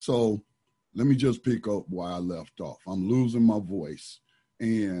So let me just pick up where I left off. I'm losing my voice,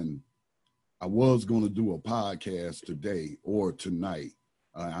 and I was going to do a podcast today or tonight.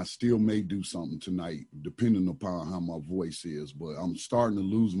 I still may do something tonight, depending upon how my voice is, but I'm starting to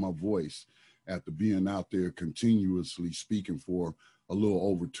lose my voice after being out there continuously speaking for a little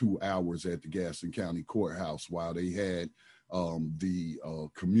over 2 hours at the Gaston County Courthouse while they had the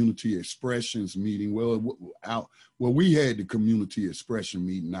community expressions meeting. We had the community expression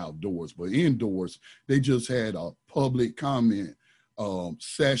meeting outdoors, but indoors, they just had a public comment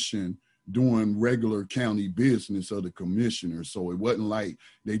session doing regular county business of the commissioners. So it wasn't like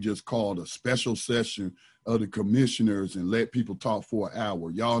they just called a special session of the commissioners and let people talk for an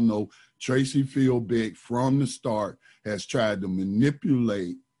hour. Y'all know Tracy Philbeck from the start has tried to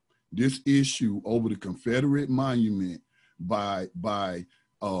manipulate this issue over the Confederate monument by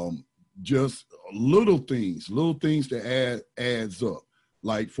just little things that adds up.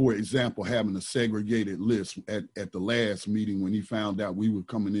 Like, for example, having a segregated list at the last meeting when he found out we were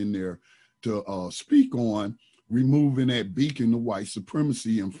coming in there to speak on removing that beacon of white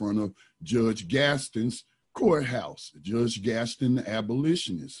supremacy in front of Judge Gaston's courthouse. Judge Gaston, the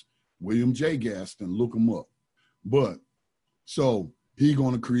abolitionist, William J. Gaston, look him up. But so he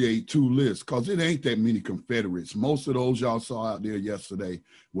going to create 2 lists because it ain't that many Confederates. Most of those y'all saw out there yesterday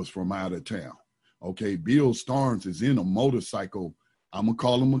was from out of town. Okay, Bill Starnes is in a motorcycle. I'm going to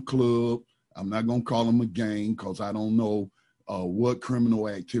call him a club. I'm not going to call him a gang because I don't know what criminal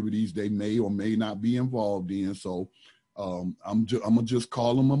activities they may or may not be involved in. So I'm going to just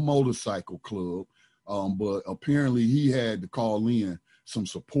call him a motorcycle club. But apparently he had to call in some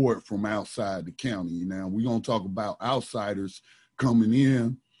support from outside the county. Now, we're going to talk about outsiders coming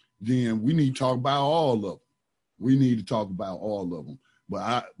in. Then we need to talk about all of them. We need to talk about all of them.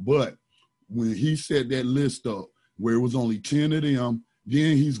 But when he set that list up where it was only 10 of them,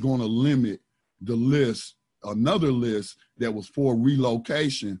 then he's going to limit the list, another list that was for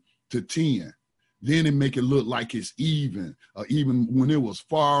relocation, to 10. Then it make it look like it's even when there was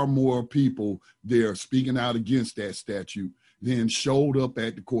far more people there speaking out against that statute then showed up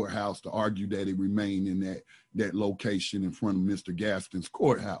at the courthouse to argue that it remained in that location in front of Mr. Gaston's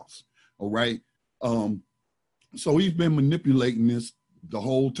courthouse. All right. So he's been manipulating this the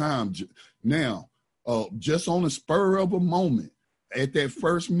whole time. Now, just on the spur of a moment, at that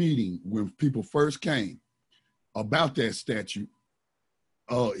first meeting when people first came about that statute,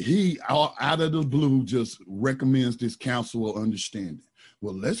 he out of the blue just recommends this council of understanding.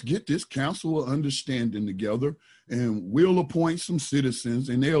 Well, let's get this council of understanding together and we'll appoint some citizens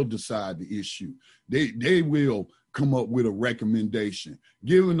and they'll decide the issue. They will come up with a recommendation,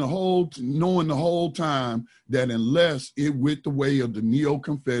 knowing the whole time that unless it went the way of the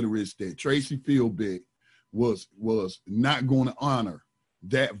neo-Confederates, that Tracy Philbeck was not going to honor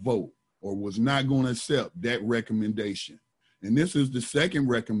that vote or was not going to accept that recommendation. And this is the second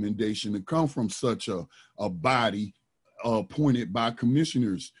recommendation to come from such a body appointed by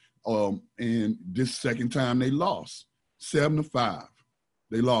commissioners. And this second time they lost 7-5.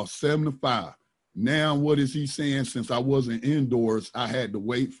 They lost 7-5. Now, what is he saying? Since I wasn't indoors, I had to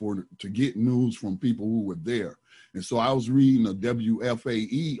wait to get news from people who were there. And so I was reading a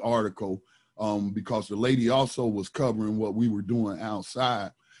WFAE article because the lady also was covering what we were doing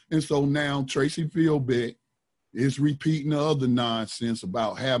outside. And so now Tracy Philbeck is repeating the other nonsense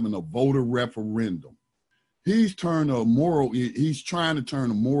about having a voter referendum. He's trying to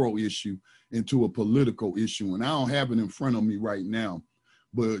turn a moral issue into a political issue. And I don't have it in front of me right now.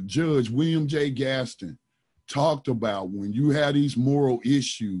 But Judge William J. Gaston talked about when you have these moral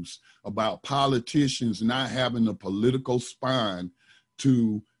issues about politicians not having a political spine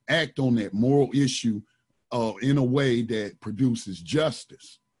to act on that moral issue in a way that produces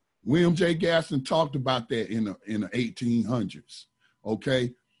justice. William J. Gaston talked about that in the 1800s,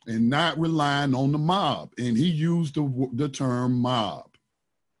 okay, and not relying on the mob. And he used the term mob,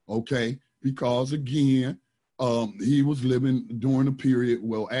 okay, because again, he was living during a period,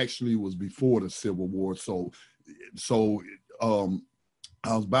 well, actually it was before the Civil War. So I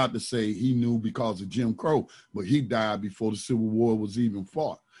was about to say he knew because of Jim Crow, but he died before the Civil War was even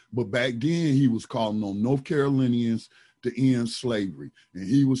fought. But back then he was calling on North Carolinians to end slavery. And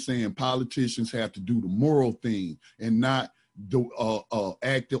he was saying politicians have to do the moral thing and not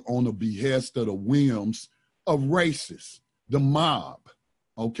act on the behest of the whims of racists, the mob,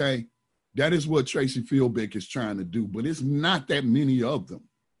 okay? That is what Tracy Philbeck is trying to do, but it's not that many of them.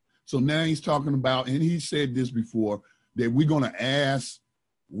 So now he's talking about, and he said this before, that we're going to ask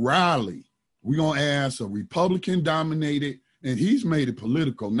Raleigh, we're going to ask a Republican-dominated, and he's made it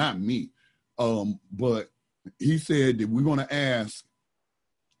political, not me, but he said that we're going to ask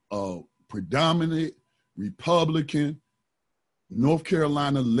predominant Republican North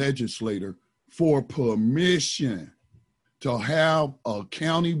Carolina legislator for permission to have a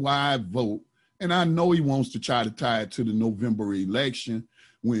countywide vote. And I know he wants to try to tie it to the November election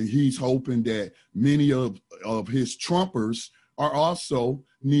when he's hoping that many of his Trumpers are also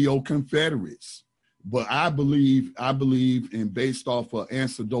neo-Confederates. But I believe, and based off of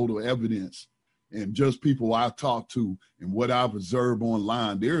anecdotal evidence and just people I talk to and what I've observed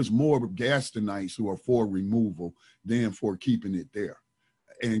online, there's more Gastonites who are for removal than for keeping it there.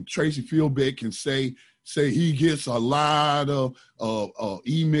 And Tracy Fieldbeck can say he gets a lot of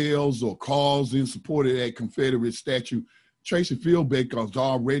emails or calls in support of that Confederate statue. Tracy Fieldbeck is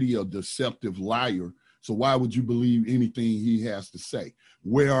already a deceptive liar. So why would you believe anything he has to say?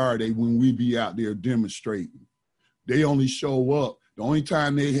 Where are they when we be out there demonstrating? They only show up. The only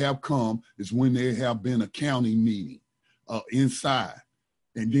time they have come is when there have been a county meeting inside.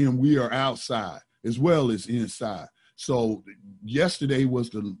 And then we are outside as well as inside. So yesterday was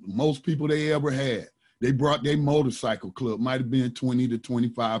the most people they ever had. They brought their motorcycle club, might have been 20 to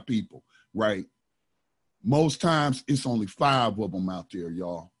 25 people, right? Most times it's only 5 of them out there,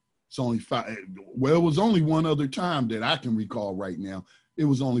 y'all. It's only 5. Well, it was only one other time that I can recall right now. It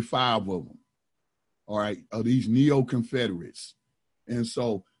was only 5 of them, all right, of these neo-Confederates. And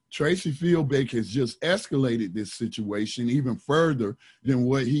so Tracy Fieldbeck has just escalated this situation even further than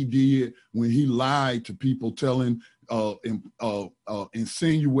what he did when he lied to people,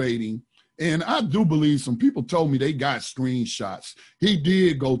 insinuating. And I do believe some people told me they got screenshots. He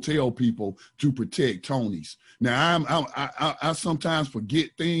did go tell people to protect Tony's. Now, I sometimes forget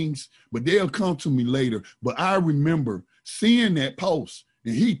things, but they'll come to me later. But I remember seeing that post,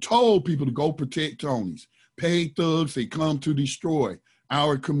 and he told people to go protect Tony's. Paid thugs, they come to destroy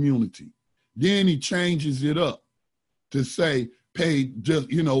our community. Then he changes it up to say, paid, just,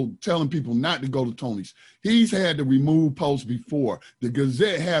 telling people not to go to Tony's. He's had to remove posts before. The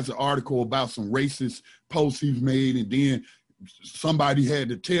Gazette has an article about some racist posts he's made, and then somebody had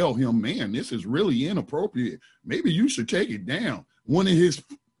to tell him, man, this is really inappropriate. Maybe you should take it down. One of his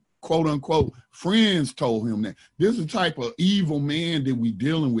quote unquote friends told him that. This is the type of evil man that we're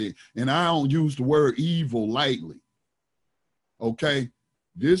dealing with. And I don't use the word evil lightly. Okay?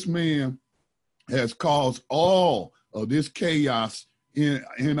 This man has caused all of this chaos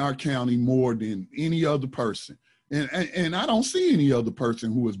in our county more than any other person. And I don't see any other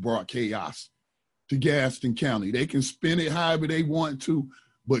person who has brought chaos to Gaston County. They can spin it however they want to,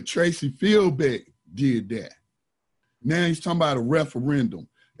 but Tracy Fieldbeck did that. Now he's talking about a referendum.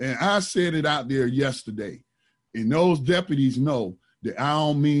 And I said it out there yesterday. And those deputies know that I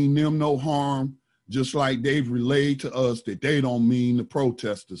don't mean them no harm, just like they've relayed to us that they don't mean the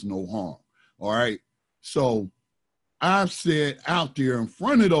protesters no harm. All right? So I've said out there in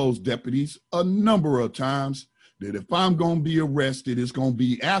front of those deputies a number of times that if I'm going to be arrested, it's going to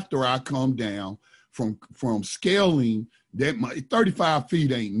be after I come down from scaling that. 35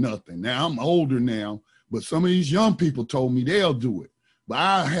 feet ain't nothing. Now, I'm older now, but some of these young people told me they'll do it. But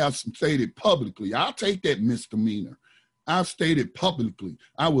I have stated publicly, I'll take that misdemeanor. I've stated publicly,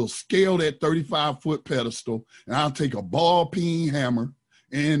 I will scale that 35-foot pedestal, and I'll take a ball-peen hammer,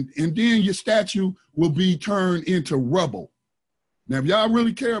 and then your statue will be turned into rubble. Now, if y'all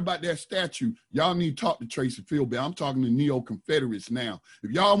really care about that statue, y'all need to talk to Tracy Fieldbeck. I'm talking to neo-Confederates now.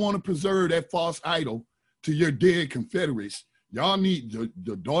 If y'all want to preserve that false idol to your dead Confederates, y'all need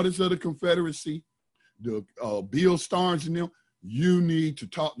the Daughters of the Confederacy, the Bill Starnes and them. You need to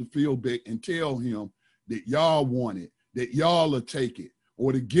talk to Fieldbeck and tell him that y'all want it, that y'all will take it,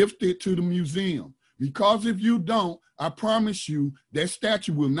 or to gift it to the museum. Because if you don't, I promise you that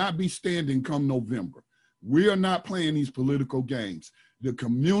statue will not be standing come November. We are not playing these political games. The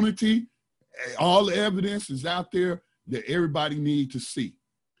community, all the evidence is out there that everybody needs to see.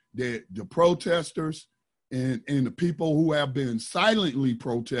 That the protesters and the people who have been silently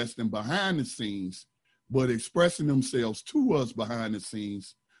protesting behind the scenes, but expressing themselves to us behind the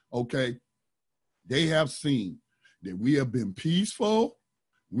scenes, okay, they have seen that we have been peaceful,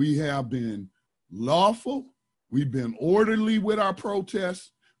 we have been lawful, we've been orderly with our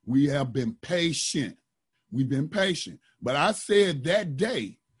protests, we have been patient. We've been patient. But I said that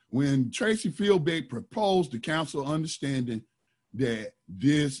day when Tracy Fieldbeck proposed the council understanding that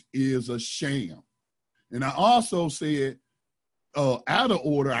this is a sham. And I also said, out of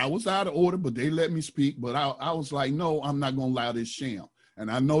order, I was out of order, but they let me speak. But I was like, no, I'm not going to allow this sham.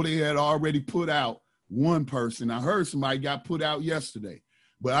 And I know they had already put out one person. I heard somebody got put out yesterday.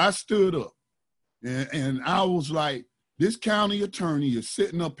 But I stood up and I was like, this county attorney is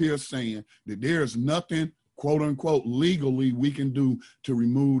sitting up here saying that there's nothing, quote unquote, legally we can do to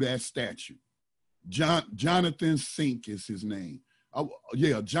remove that statue. Jonathan Sink is his name.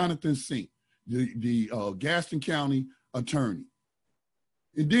 Jonathan Sink, the Gaston County attorney.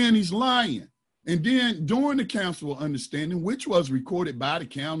 And then he's lying. And then during the Council of Understanding, which was recorded by the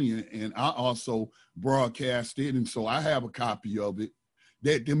county, and I also broadcast it, and so I have a copy of it,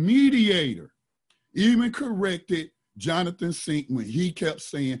 that the mediator even corrected Jonathan Sink when he kept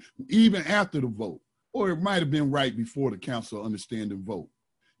saying, even after the vote, or it might have been right before the Council of Understanding vote,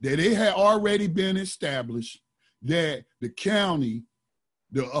 that it had already been established that the county,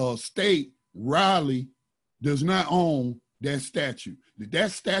 the state, Raleigh, does not own that statue.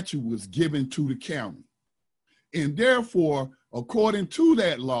 That statue was given to the county. And therefore, according to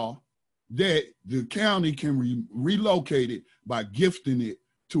that law, that the county can relocate it by gifting it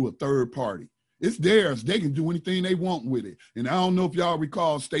to a third party. It's theirs. They can do anything they want with it. And I don't know if y'all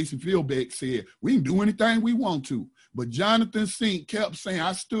recall, Stacey Fieldbeck said, we can do anything we want to. But Jonathan Sink kept saying,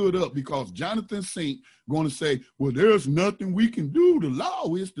 I stood up because Jonathan Sink going to say, well, there's nothing we can do. The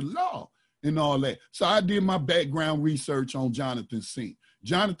law is the law and all that. So I did my background research on Jonathan Sink.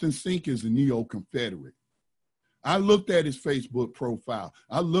 Jonathan Sink is a neo-Confederate. I looked at his Facebook profile.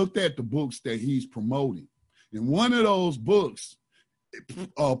 I looked at the books that he's promoting. And one of those books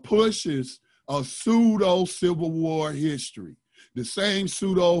pushes a pseudo-Civil War history, the same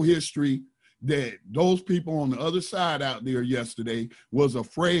pseudo-history that those people on the other side out there yesterday was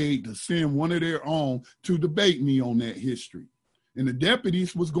afraid to send one of their own to debate me on that history. And the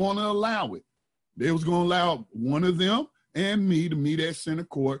deputies was going to allow it. They was going to allow one of them and me to meet at center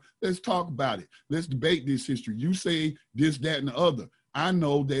court. Let's talk about it. Let's debate this history. You say this, that, and the other. I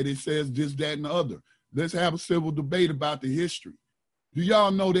know that it says this, that, and the other. Let's have a civil debate about the history. Do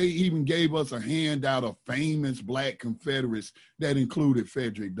y'all know they even gave us a handout of famous Black Confederates that included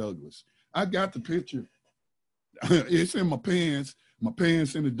Frederick Douglass? I got the picture. It's in my pants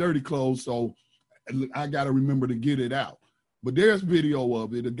in the dirty clothes, so I got to remember to get it out. But there's video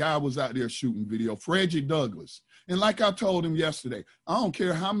of it. The guy was out there shooting video, Frederick Douglass. And like I told him yesterday, I don't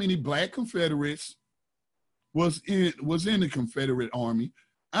care how many Black Confederates was in the Confederate Army.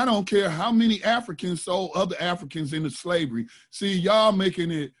 I don't care how many Africans sold other Africans into slavery. See, y'all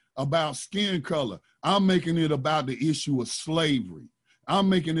making it about skin color. I'm making it about the issue of slavery. I'm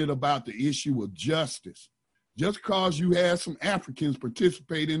making it about the issue of justice. Just because you had some Africans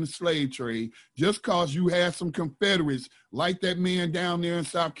participate in the slave trade, just because you had some Confederates like that man down there in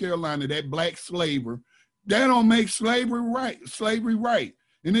South Carolina, that Black slaver, that don't make slavery right.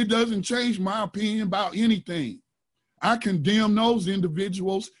 And it doesn't change my opinion about anything. I condemn those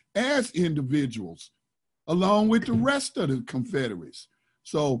individuals as individuals, along with the rest of the Confederates.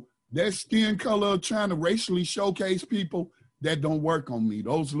 So that skin color trying to racially showcase people, that don't work on me.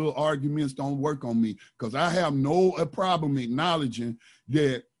 Those little arguments don't work on me because I have no problem acknowledging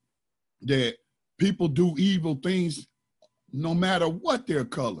that people do evil things no matter what their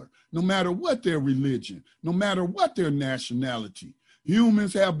color, no matter what their religion, no matter what their nationality.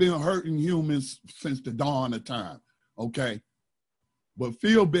 Humans have been hurting humans since the dawn of time, okay? But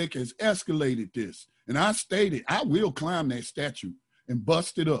Fieldbeck has escalated this. And I stated, I will climb that statue and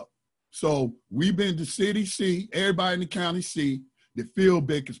bust it up. So we've been to city see, everybody in the county see that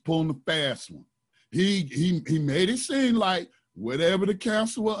Fieldbeck is pulling the fast one. He made it seem like whatever the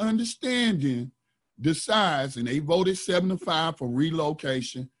Council of Understanding decides, and they voted 7-5 for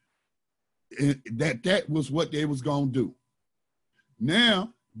relocation, that was what they was gonna do.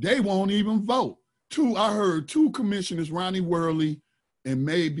 Now they won't even vote. I heard two commissioners, Ronnie Worley and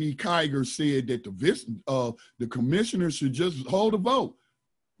maybe Kiger, said that the commissioners should just hold a vote.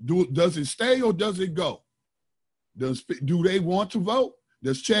 Does it stay or does it go? Do they want to vote?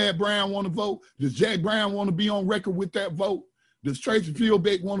 Does Chad Brown want to vote? Does Jack Brown want to be on record with that vote? Does Tracy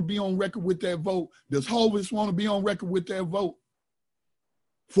Fieldbeck want to be on record with that vote? Does Hovis want to be on record with that vote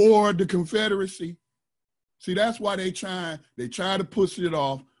for the Confederacy? See, that's why they try to push it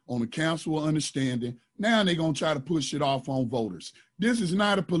off on the Council of Understanding. Now they're going to try to push it off on voters. This is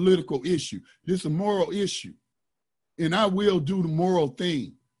not a political issue. This is a moral issue. And I will do the moral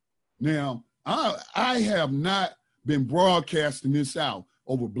thing. Now, I have not been broadcasting this out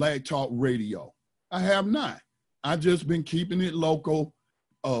over Black Talk Radio. I have not. I just been keeping it local,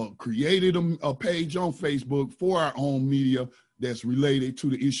 created a page on Facebook for our own media that's related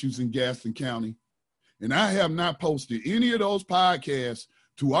to the issues in Gaston County. And I have not posted any of those podcasts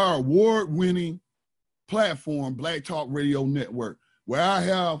to our award-winning platform, Black Talk Radio Network, where I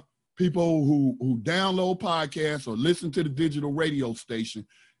have people who download podcasts or listen to the digital radio station.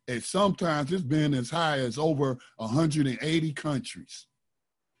 And sometimes it's been as high as over 180 countries.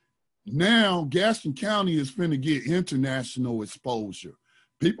 now Gaston County is finna get international exposure.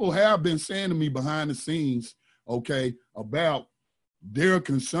 People have been saying to me behind the scenes, okay, about their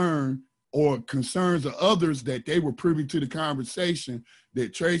concern or concerns of others that they were privy to the conversation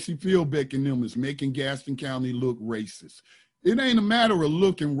that Tracy Fieldbeck and them is making Gaston County look racist. It ain't a matter of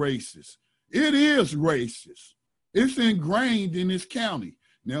looking racist. It is racist. It's ingrained in this county.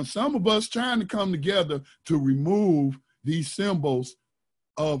 Now, some of us trying to come together to remove these symbols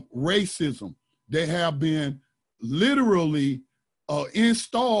of racism that have been literally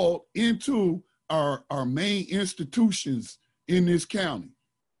installed into our main institutions in this county.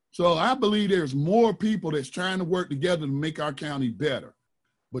 So I believe there's more people that's trying to work together to make our county better.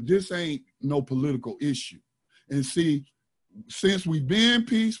 But this ain't no political issue. And see, since we've been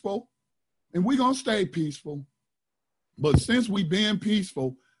peaceful, and we're going to stay peaceful, but since we've been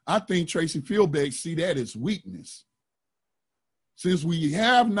peaceful, I think Tracy Fieldbeck see that as weakness. Since we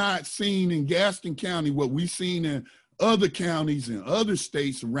have not seen in Gaston County what we've seen in other counties and other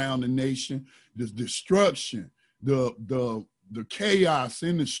states around the nation, the destruction, the chaos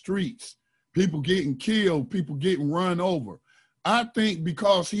in the streets, people getting killed, people getting run over. I think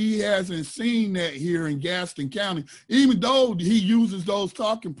because he hasn't seen that here in Gaston County, even though he uses those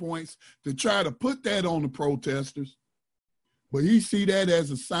talking points to try to put that on the protesters, but he see that as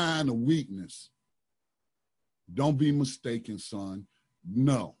a sign of weakness. Don't be mistaken, son.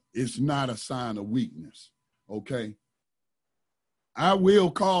 No, it's not a sign of weakness, okay? I will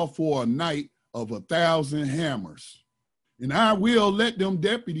call for a night of 1,000 hammers, and I will let them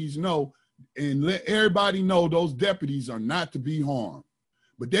deputies know and let everybody know those deputies are not to be harmed.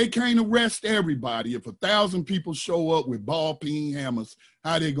 But they can't arrest everybody. If 1,000 people show up with ball-peen hammers,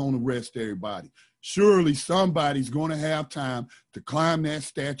 how they going to arrest everybody? Surely somebody's going to have time to climb that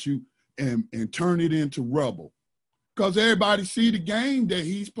statue and turn it into rubble. Because everybody see the game that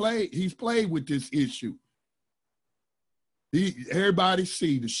he's played with this issue. Everybody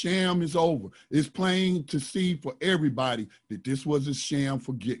see the sham is over. It's plain to see for everybody that this was a sham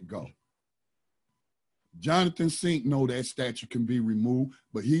for get-go. Jonathan Sink know that statue can be removed,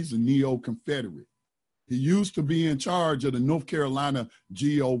 but he's a neo-Confederate. He used to be in charge of the North Carolina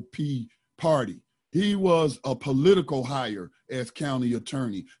GOP party. He was a political hire as county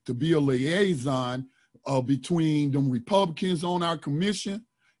attorney to be a liaison between the Republicans on our commission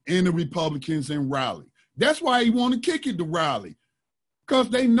and the Republicans in Raleigh. That's why he want to kick it to Raleigh, because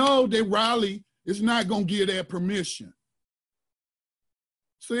they know that Raleigh is not going to give that permission.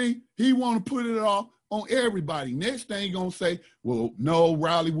 See, he want to put it off on everybody. Next thing he going to say, well, no,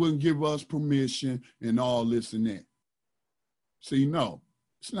 Raleigh wouldn't give us permission and all this and that. See, no,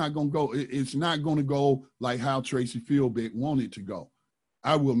 it's not going to go. It's not going to go like how Tracy Fieldbeck wanted to go.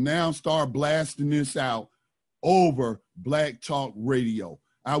 I will now start blasting this out over Black Talk Radio.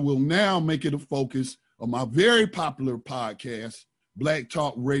 I will now make it a focus of my very popular podcast, Black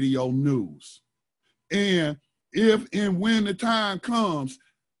Talk Radio News. And if and when the time comes,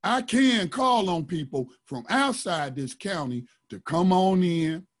 I can call on people from outside this county to come on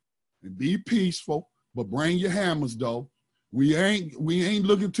in and be peaceful, but bring your hammers though. We ain't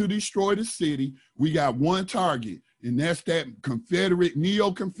looking to destroy the city. We got one target, and that's that Confederate,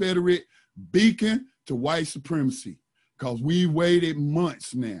 neo-Confederate beacon to white supremacy, because we waited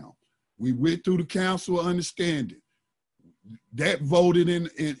months now. We went through the Council of Understanding. That voted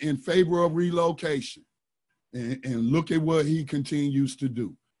in favor of relocation. And look at what he continues to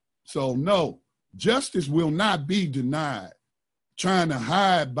do. So no, justice will not be denied trying to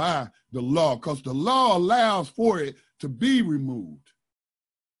hide by the law, because the law allows for it to be removed.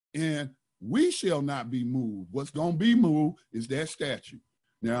 And we shall not be moved. What's going to be moved is that statue.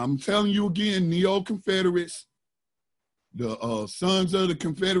 Now, I'm telling you again, neo-Confederates, the Sons of the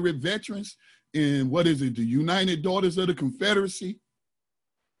Confederate Veterans, and what is it, the United Daughters of the Confederacy,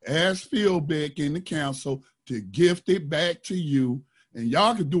 ask Fieldbeck in the council to gift it back to you. And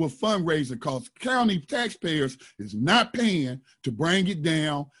y'all could do a fundraiser, because county taxpayers is not paying to bring it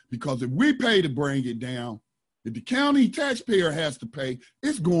down, because if we pay to bring it down, if the county taxpayer has to pay,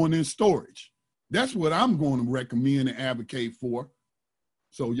 it's going in storage. That's what I'm going to recommend and advocate for.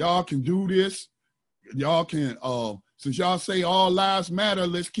 So y'all can do this. Y'all can, since y'all say all lives matter,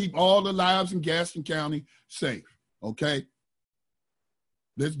 let's keep all the lives in Gaston County safe, okay?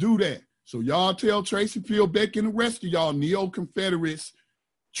 Let's do that. So y'all tell Tracy Fieldbeck and the rest of y'all neo-Confederates,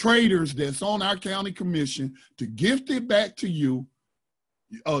 traitors that's on our county commission, to gift it back to you,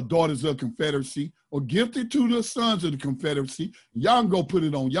 Daughters of Confederacy, or gift it to the Sons of the Confederacy. Y'all can go put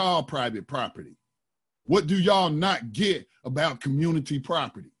it on y'all private property. What do y'all not get about community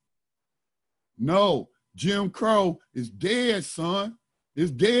property? No, Jim Crow is dead, son.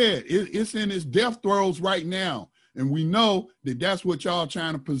 It's dead. It's in its death throes right now. And we know that that's what y'all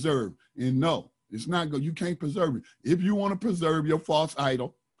trying to preserve. And no, it's not good. You can't preserve it. If you want to preserve your false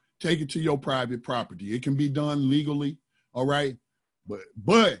idol, take it to your private property. It can be done legally, all right?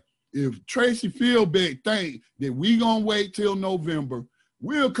 But if Tracy Fieldbeck think that we gonna wait till November,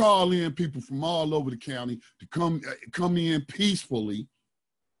 we'll call in people from all over the county to come in peacefully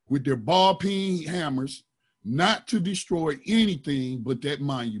with their ball-peen hammers, not to destroy anything but that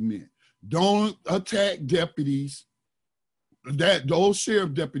monument. Don't attack deputies. Those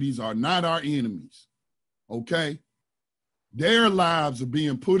sheriff deputies are not our enemies, okay? Their lives are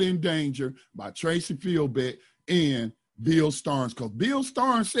being put in danger by Tracy Fieldbeck and Bill Starnes, because Bill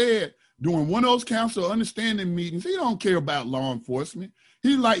Starnes said during one of those council understanding meetings, he don't care about law enforcement.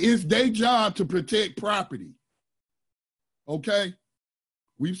 He's like, it's their job to protect property, okay?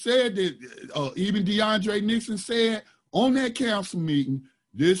 We've said that, even DeAndre Nixon said on that council meeting,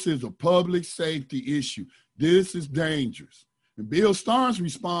 this is a public safety issue. This is dangerous. And Bill Starnes'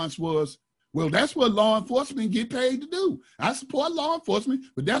 response was, well, that's what law enforcement get paid to do. I support law enforcement,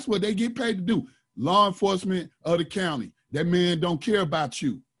 but that's what they get paid to do. Law enforcement of the county. That man don't care about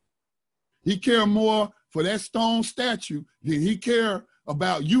you. He care more for that stone statue than he care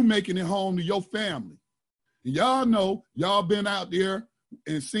about you making it home to your family. And y'all know, y'all been out there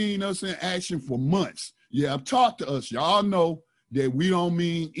and seen us in action for months. You have talked to us. Y'all know that we don't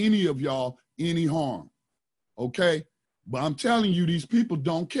mean any of y'all any harm, okay? But I'm telling you, these people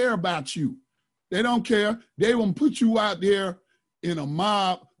don't care about you. They don't care. They won't put you out there in a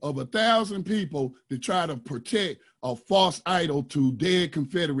mob of 1,000 people to try to protect a false idol to dead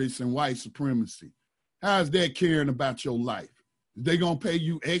Confederates and white supremacy. How's that caring about your life? They gonna pay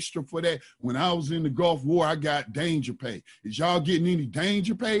you extra for that? When I was in the Gulf War, I got danger pay. Is y'all getting any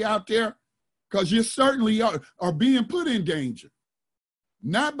danger pay out there? Because you certainly are being put in danger.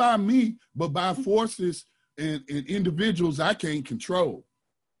 Not by me, but by forces and individuals I can't control.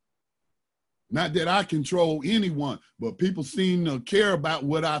 Not that I control anyone, but people seem to care about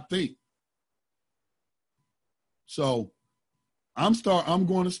what I think. So I'm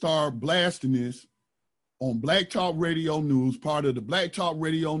going to start blasting this on Black Talk Radio News, part of the Black Talk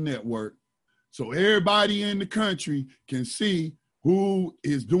Radio Network, so everybody in the country can see who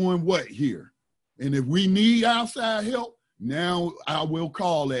is doing what here. And if we need outside help, now I will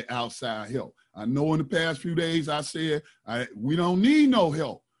call that outside help. I know in the past few days I said we don't need no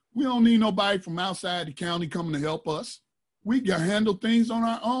help. We don't need nobody from outside the county coming to help us. We can handle things on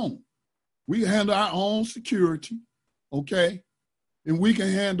our own. We can handle our own security, okay? And we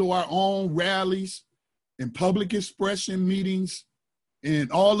can handle our own rallies and public expression meetings and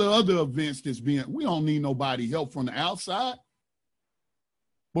all the other events we don't need nobody help from the outside.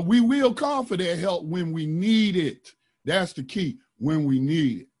 But we will call for their help when we need it. That's the key, when we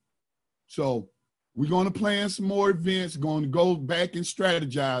need it. So we're going to plan some more events, going to go back and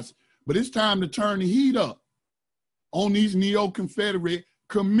strategize, but it's time to turn the heat up on these neo-Confederate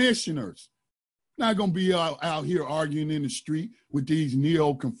commissioners. Not going to be out here arguing in the street with these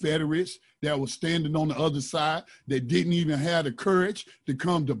neo-Confederates that were standing on the other side, that didn't even have the courage to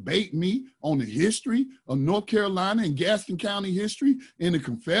come debate me on the history of North Carolina and Gaston County history in the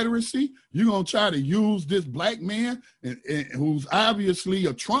Confederacy. You're going to try to use this black man and who's obviously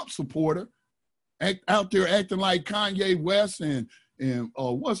a Trump supporter out there acting like Kanye West and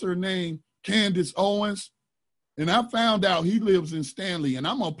what's her name, Candace Owens. And I found out he lives in Stanley, and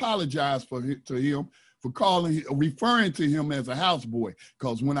I'm gonna apologize to him for referring to him as a houseboy.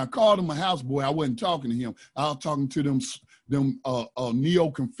 Because when I called him a houseboy, I wasn't talking to him. I was talking to them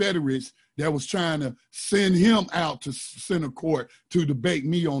neo-Confederates that was trying to send him out to center court to debate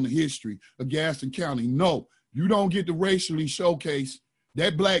me on the history of Gaston County. No, you don't get to racially showcase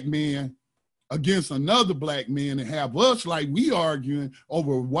that black man against another black man and have us like we arguing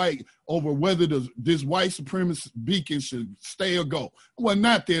over whether this white supremacist beacon should stay or go. I was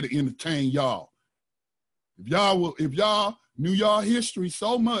not there to entertain y'all. If y'all knew y'all history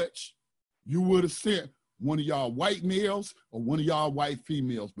so much, you would have sent one of y'all white males or one of y'all white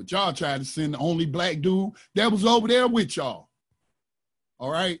females, but y'all tried to send the only black dude that was over there with y'all.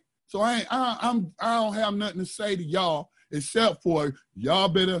 All right? So I don't have nothing to say to y'all except for y'all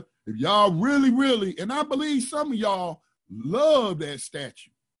better. If y'all really, really, and I believe some of y'all love that statue,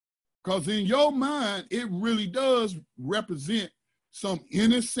 because in your mind, it really does represent some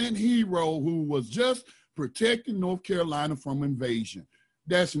innocent hero who was just protecting North Carolina from invasion.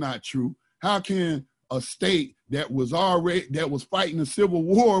 That's not true. How can a state that was fighting a civil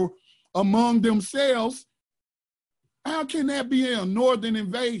war among themselves, how can that be a northern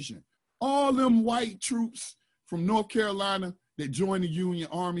invasion? All them white troops from North Carolina that joined the Union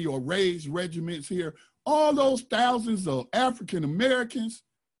Army or raised regiments here, all those thousands of African Americans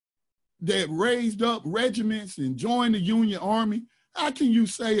that raised up regiments and joined the Union Army, how can you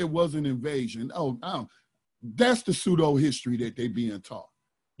say it was an invasion? Oh, that's the pseudo history that they're being taught.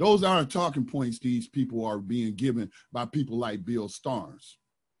 Those aren't talking points these people are being given by people like Bill Starnes.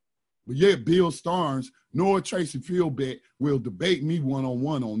 But yet Bill Starnes nor Tracy Fieldbeck will debate me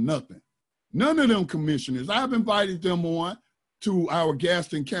one-on-one on nothing. None of them commissioners. I've invited them on to our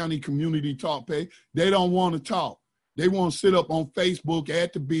Gaston County Community Talk page. They don't want to talk. They want to sit up on Facebook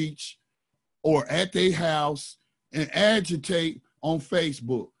at the beach or at their house and agitate on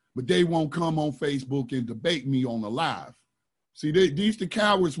Facebook, but they won't come on Facebook and debate me on the live. See, these the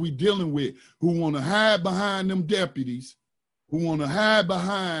cowards we dealing with who want to hide behind them deputies, who want to hide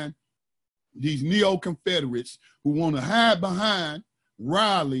behind these neo-Confederates, who want to hide behind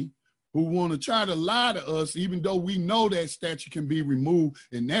Riley, who want to try to lie to us, even though we know that statue can be removed,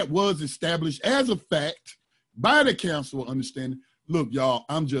 and that was established as a fact by the Council of Understanding. Look, y'all,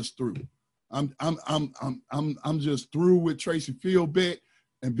 I'm just through. I'm just through with Tracy Fieldbeck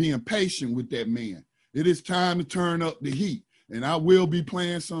and being patient with that man. It is time to turn up the heat, and I will be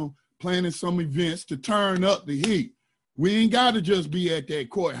planning some events to turn up the heat. We ain't got to just be at that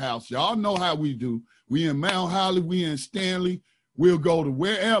courthouse. Y'all know how we do. We in Mount Holly, we in Stanley. We'll go to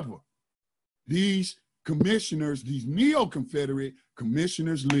wherever these commissioners, these neo-Confederate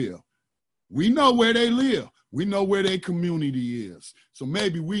commissioners live. We know where they live. We know where their community is. So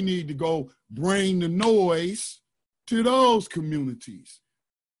maybe we need to go bring the noise to those communities,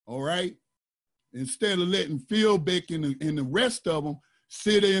 all right? Instead of letting Fieldbeck and the rest of them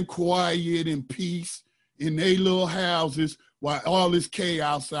sit in quiet and peace in their little houses while all this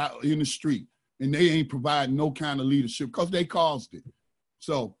chaos out in the street, and they ain't providing no kind of leadership because they caused it.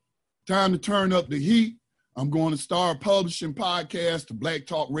 So time to turn up the heat. I'm going to start publishing podcasts to Black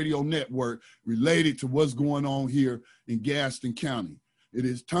Talk Radio Network related to what's going on here in Gaston County. It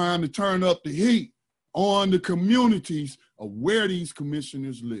is time to turn up the heat on the communities of where these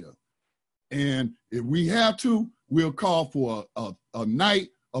commissioners live. And if we have to, we'll call for a night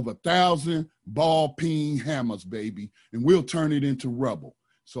of 1,000 ball-peen hammers, baby, and we'll turn it into rubble.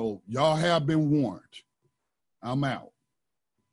 So y'all have been warned. I'm out.